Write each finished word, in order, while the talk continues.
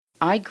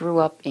I grew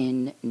up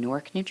in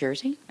Newark, New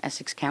Jersey,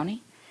 Essex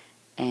County,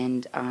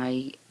 and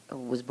I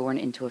was born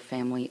into a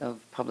family of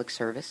public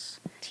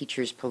service,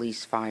 teachers,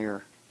 police,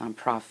 fire,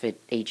 nonprofit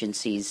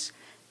agencies,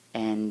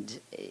 and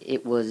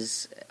it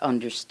was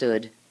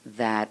understood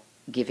that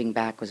giving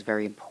back was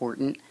very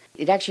important.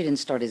 It actually didn't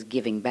start as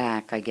giving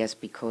back, I guess,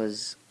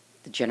 because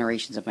the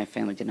generations of my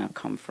family did not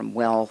come from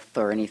wealth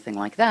or anything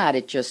like that.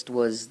 It just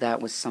was,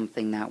 that was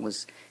something that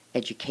was,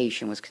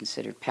 education was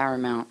considered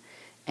paramount,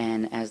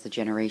 and as the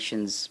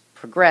generations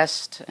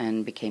progressed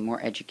and became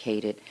more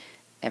educated,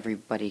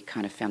 everybody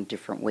kind of found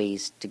different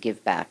ways to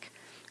give back.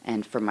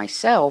 And for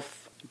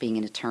myself, being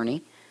an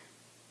attorney,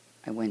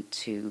 I went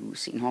to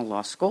Seton Hall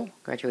Law School,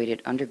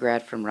 graduated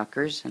undergrad from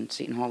Rutgers and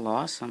Seton Hall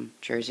Law, so I'm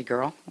a Jersey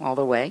girl all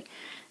the way,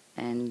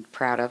 and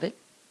proud of it.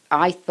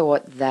 I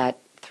thought that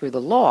through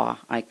the law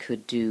I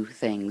could do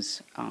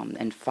things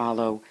and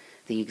follow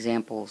the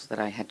examples that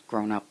I had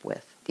grown up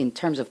with. In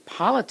terms of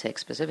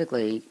politics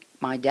specifically,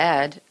 my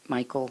dad,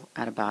 Michael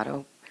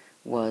Adubato,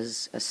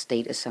 was a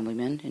state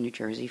assemblyman in New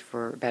Jersey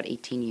for about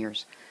 18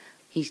 years.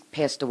 He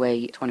passed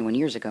away 21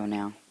 years ago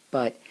now,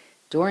 but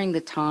during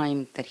the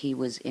time that he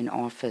was in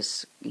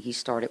office, he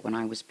started when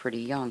I was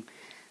pretty young,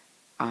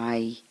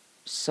 I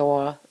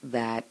saw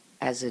that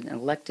as an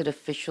elected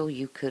official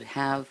you could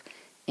have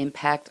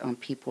impact on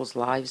people's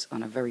lives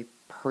on a very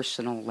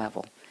personal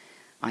level.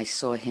 I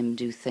saw him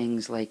do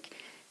things like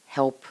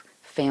help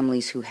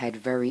families who had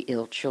very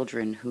ill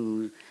children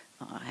who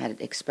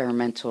had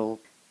experimental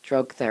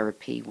drug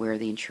therapy where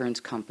the insurance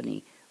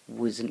company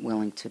wasn't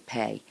willing to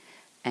pay.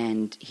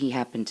 And he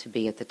happened to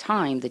be, at the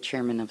time, the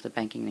chairman of the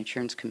Banking and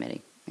Insurance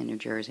Committee in New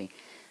Jersey.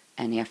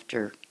 And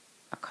after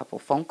a couple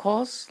phone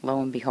calls, lo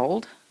and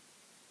behold,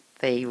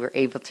 they were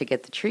able to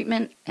get the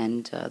treatment,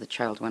 and the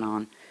child went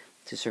on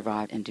to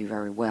survive and do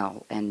very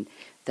well. And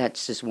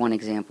that's just one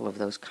example of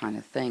those kind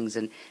of things.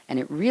 And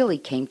it really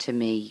came to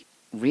me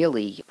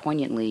really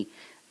poignantly.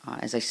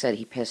 As I said,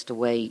 he passed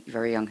away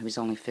very young. He was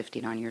only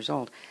 59 years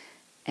old.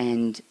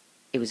 And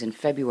it was in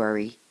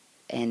February,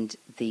 and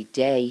the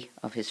day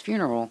of his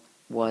funeral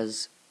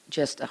was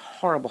just a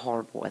horrible,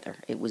 horrible weather.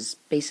 It was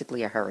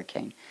basically a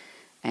hurricane.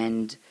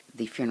 And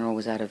the funeral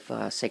was out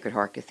of Sacred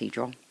Heart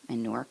Cathedral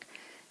in Newark.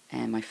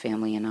 And my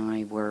family and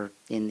I were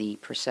in the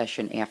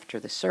procession after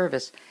the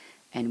service,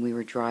 and we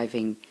were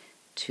driving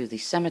to the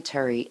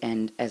cemetery,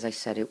 and as I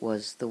said,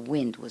 the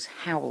wind was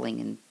howling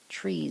in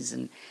trees,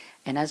 and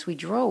as we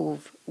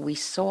drove, we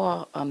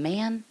saw a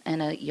man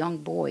and a young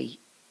boy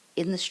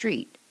in the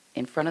street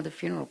in front of the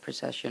funeral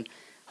procession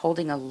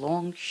holding a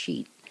long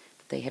sheet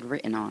that they had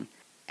written on.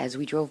 As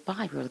we drove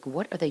by, we were like,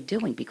 what are they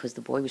doing? Because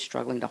the boy was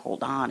struggling to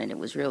hold on, and it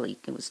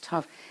was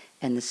tough.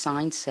 And the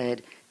sign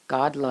said,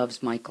 God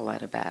loves Michael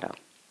Adubato.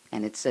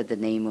 And it said the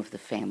name of the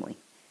family.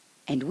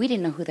 And we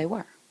didn't know who they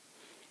were.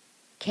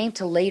 Came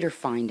to later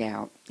find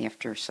out,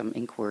 after some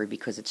inquiry,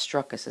 because it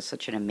struck us as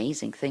such an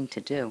amazing thing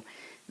to do,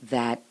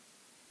 that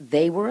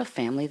they were a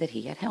family that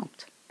he had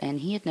helped. And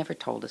he had never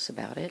told us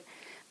about it.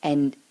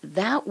 And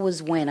that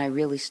was when I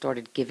really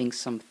started giving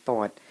some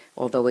thought,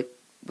 although it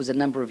was a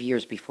number of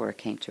years before it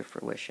came to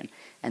fruition.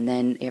 And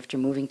then after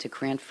moving to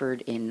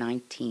Cranford in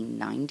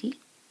 1990,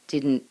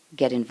 didn't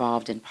get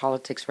involved in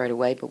politics right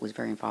away, but was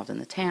very involved in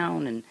the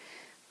town. And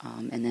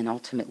then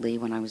ultimately,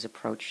 when I was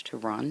approached to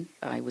run,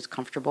 I was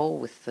comfortable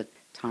with the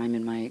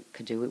time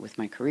could do it with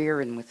my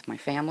career and with my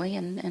family,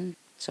 and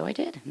so I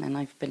did. And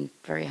I've been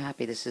very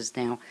happy. This is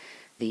now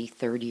the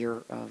third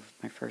year of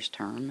my first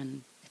term,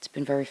 and it's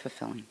been very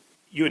fulfilling.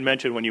 You had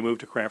mentioned when you moved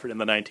to Cranford in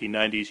the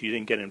 1990s, you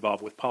didn't get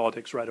involved with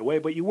politics right away,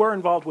 but you were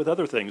involved with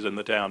other things in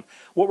the town.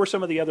 What were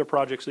some of the other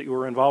projects that you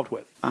were involved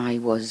with? I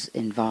was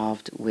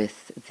involved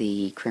with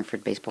the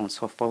Cranford Baseball and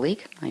Softball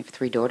League. I have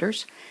 3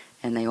 daughters,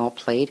 and they all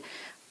played.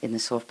 In the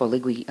softball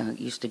league, we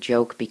used to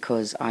joke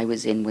because I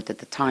was in what at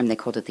the time they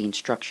called it the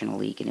instructional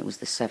league, and it was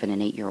the 7-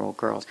 and 8-year-old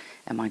girls,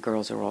 and my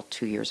girls are all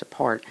 2 years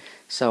apart.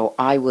 So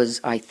I was,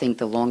 I think,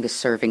 the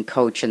longest-serving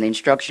coach in the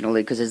instructional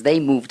league, because as they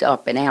moved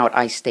up and out,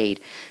 I stayed.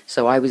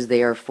 So I was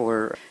there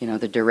for,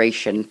 the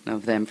duration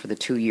of them, for the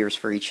 2 years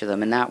for each of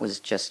them, and that was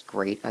just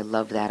great. I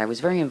loved that. I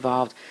was very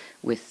involved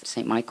with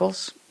St.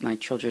 Michael's. My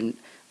children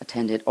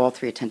all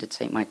 3 attended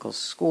St. Michael's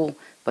School,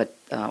 but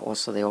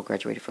also they all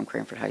graduated from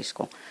Cranford High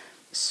School.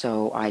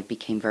 So I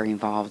became very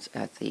involved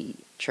at the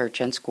church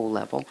and school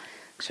level,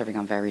 serving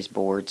on various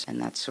boards and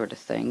that sort of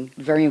thing.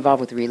 Very involved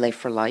with Relay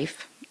for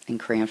Life in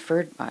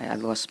Cranford. I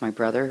lost my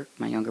brother,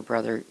 my younger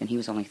brother, and he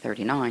was only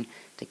 39,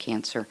 to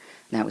cancer,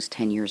 and that was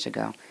 10 years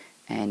ago.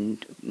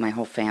 And my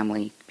whole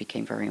family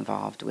became very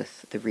involved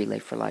with the Relay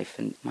for Life.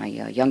 And my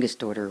youngest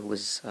daughter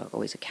was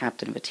always a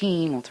captain of a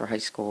team all through high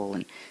school,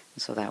 and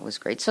so that was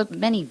great. So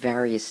many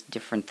various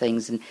different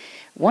things. And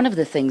one of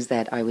the things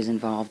that I was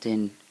involved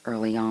in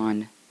early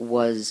on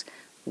was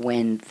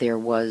when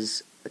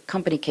the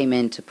company came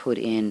in to put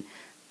in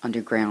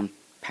underground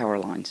power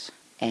lines.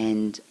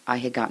 And I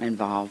had gotten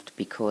involved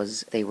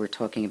because they were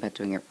talking about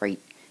doing it right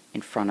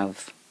in front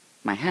of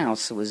my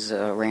house. It was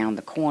around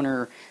the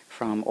corner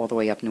from all the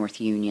way up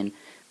North Union.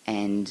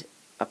 And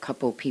a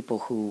couple of people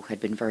who had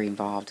been very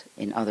involved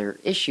in other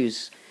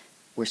issues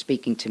were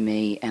speaking to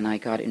me, and I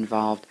got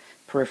involved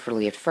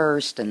peripherally at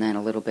first and then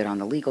a little bit on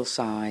the legal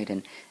side,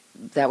 and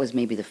that was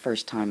maybe the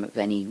first time of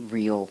any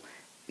real,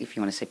 if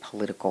you want to say,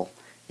 political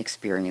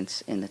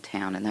experience in the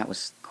town, and that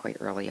was quite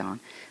early on.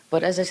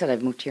 But as I said,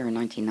 I've moved here in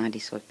 1990,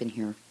 so I've been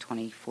here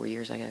 24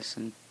 years, I guess,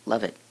 and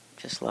love it.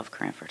 Just love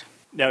Cranford.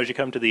 Now, as you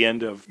come to the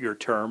end of your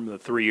term, the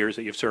 3 years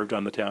that you've served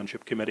on the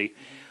Township Committee,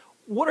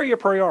 what are your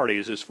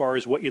priorities as far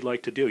as what you'd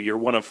like to do? You're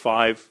one of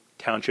 5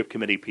 Township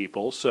Committee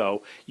people,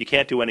 so you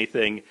can't do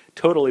anything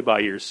totally by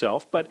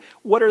yourself, but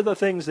what are the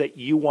things that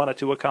you wanted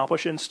to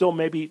accomplish and still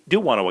maybe do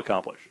want to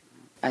accomplish?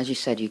 As you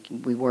said,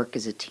 we work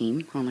as a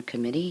team on the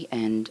committee,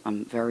 and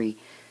I'm very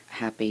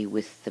happy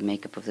with the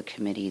makeup of the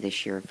committee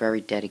this year.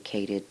 Very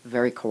dedicated,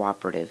 very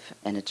cooperative,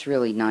 and it's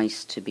really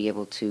nice to be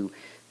able to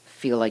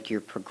feel like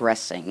you're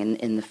progressing.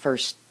 In the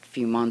first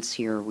few months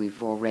here,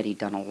 we've already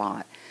done a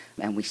lot,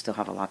 and we still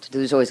have a lot to do.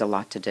 There's always a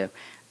lot to do.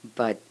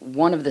 But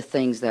one of the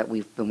things that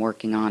we've been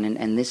working on,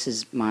 and this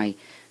is my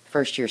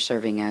first year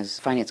serving as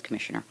Finance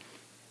Commissioner,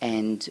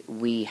 and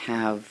we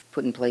have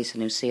put in place a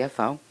new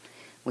CFO.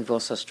 We've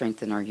also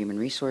strengthened our Human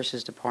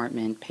Resources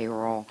Department,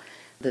 payroll.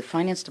 The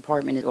Finance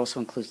Department, it also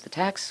includes the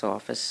tax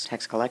office,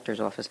 tax collector's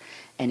office,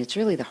 and it's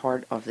really the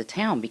heart of the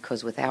town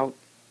because without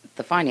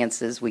the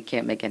finances, we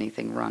can't make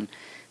anything run.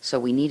 So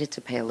we needed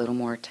to pay a little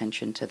more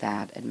attention to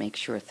that and make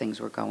sure things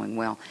were going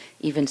well,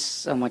 even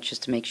so much as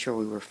to make sure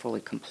we were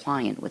fully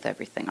compliant with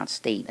everything on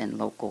state and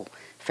local,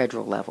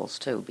 federal levels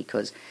too,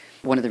 because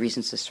one of the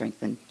reasons to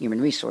strengthen human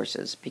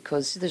resources,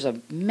 because there's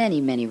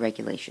many, many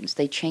regulations.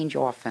 They change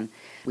often.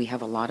 We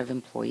have a lot of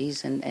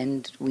employees,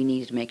 and we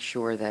needed to make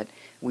sure that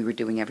we were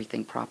doing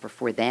everything proper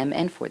for them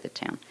and for the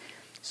town.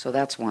 So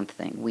that's one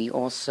thing. We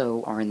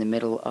also are in the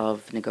middle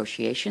of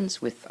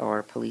negotiations with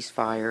our police,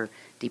 fire,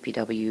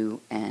 DPW,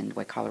 and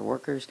white-collar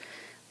workers.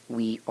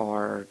 We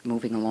are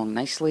moving along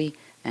nicely,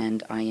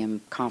 and I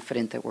am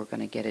confident that we're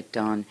going to get it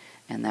done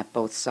and that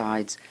both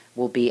sides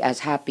will be as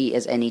happy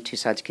as any two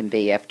sides can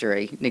be after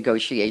a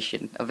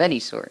negotiation of any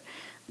sort.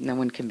 No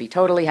one can be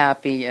totally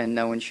happy, and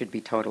no one should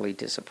be totally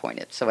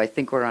disappointed. So I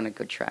think we're on a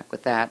good track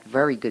with that.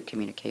 Very good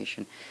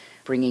communication.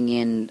 Bringing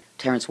in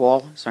Terrence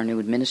Wall as our new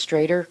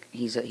administrator.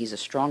 He's a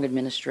strong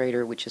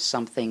administrator, which is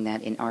something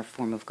that in our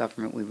form of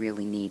government we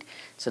really need.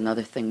 It's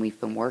another thing we've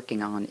been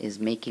working on is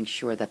making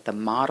sure that the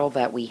model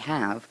that we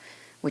have,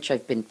 which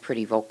I've been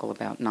pretty vocal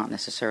about not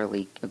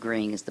necessarily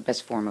agreeing is the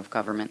best form of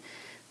government,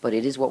 but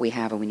it is what we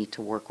have and we need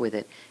to work with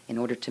it. In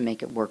order to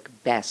make it work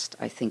best,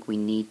 I think we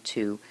need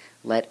to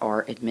let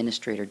our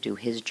administrator do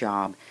his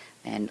job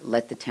and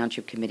let the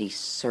Township Committee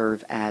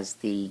serve as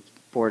the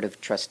Board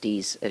of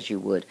Trustees, as you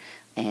would,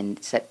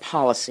 and set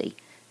policy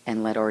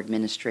and let our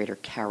administrator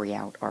carry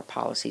out our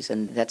policies.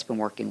 And that's been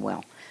working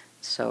well.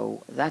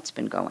 So that's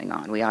been going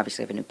on. We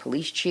obviously have a new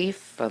police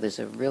chief. There's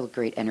a real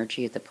great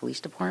energy at the police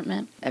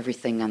department.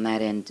 Everything on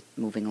that end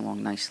moving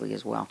along nicely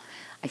as well.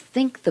 I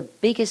think the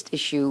biggest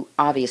issue,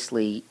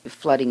 obviously,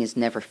 flooding is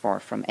never far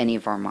from any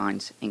of our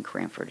minds in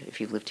Cranford,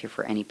 if you've lived here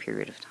for any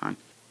period of time.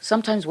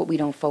 Sometimes what we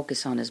don't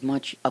focus on as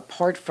much,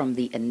 apart from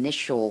the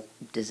initial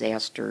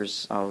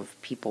disasters of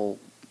people,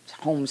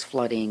 homes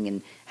flooding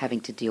and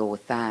having to deal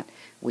with that,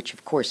 which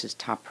of course is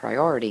top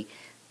priority,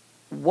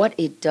 what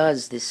it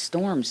does, these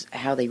storms,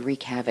 how they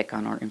wreak havoc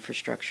on our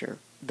infrastructure.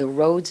 The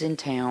roads in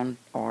town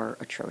are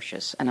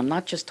atrocious. And I'm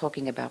not just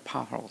talking about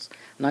potholes.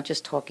 I'm not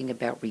just talking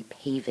about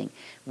repaving.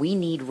 We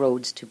need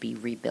roads to be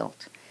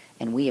rebuilt.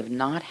 And we have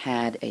not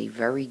had a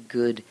very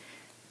good,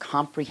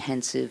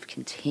 comprehensive,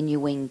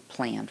 continuing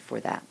plan for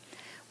that.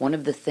 One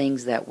of the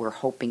things that we're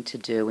hoping to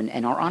do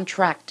and are on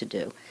track to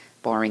do,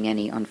 barring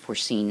any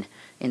unforeseen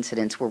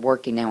incidents, we're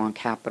working now on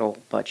capital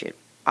budget.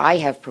 I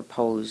have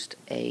proposed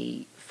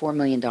a $4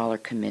 million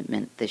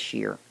commitment this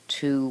year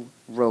to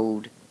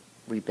road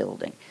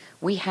rebuilding.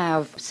 We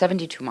have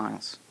 72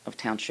 miles of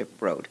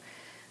township road.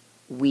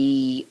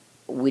 We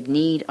would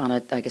need on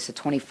a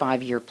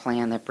 25-year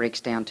plan that breaks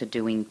down to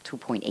doing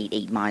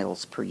 2.88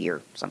 miles per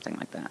year, something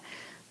like that.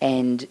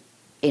 And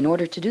in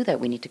order to do that,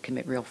 we need to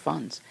commit real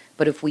funds.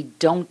 But if we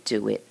don't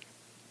do it,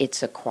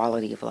 it's a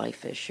quality of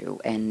life issue,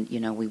 and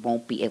we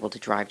won't be able to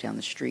drive down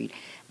the street.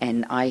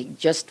 And I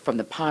just from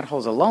the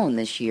potholes alone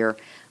this year,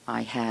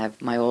 I have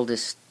my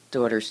oldest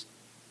daughter's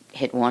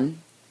hit one,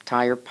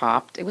 tire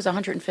popped. It was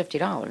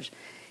 $150.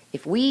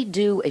 If we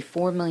do a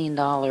 $4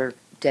 million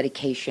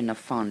dedication of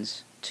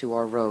funds to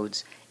our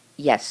roads,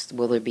 yes,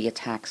 will there be a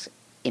tax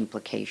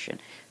implication?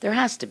 There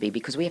has to be,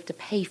 because we have to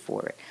pay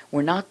for it.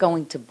 We're not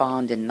going to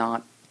bond and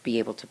not be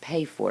able to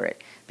pay for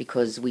it,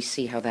 because we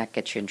see how that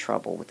gets you in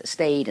trouble with the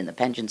state and the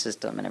pension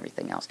system and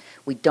everything else.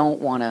 We don't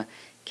want to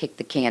kick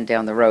the can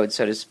down the road,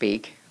 so to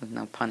speak,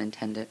 no pun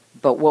intended.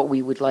 But what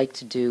we would like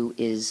to do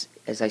is,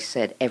 as I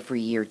said,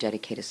 every year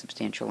dedicate a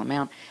substantial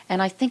amount.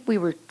 And I think we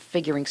were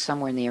figuring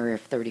somewhere in the area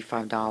of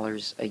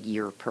 $35 a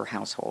year per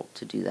household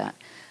to do that.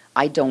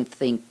 I don't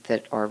think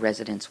that our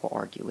residents will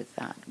argue with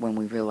that when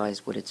we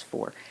realize what it's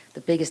for.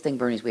 The biggest thing,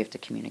 Bernie, is we have to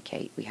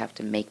communicate. We have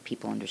to make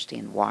people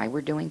understand why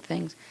we're doing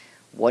things,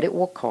 what it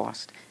will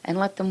cost, and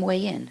let them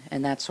weigh in,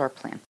 and that's our plan.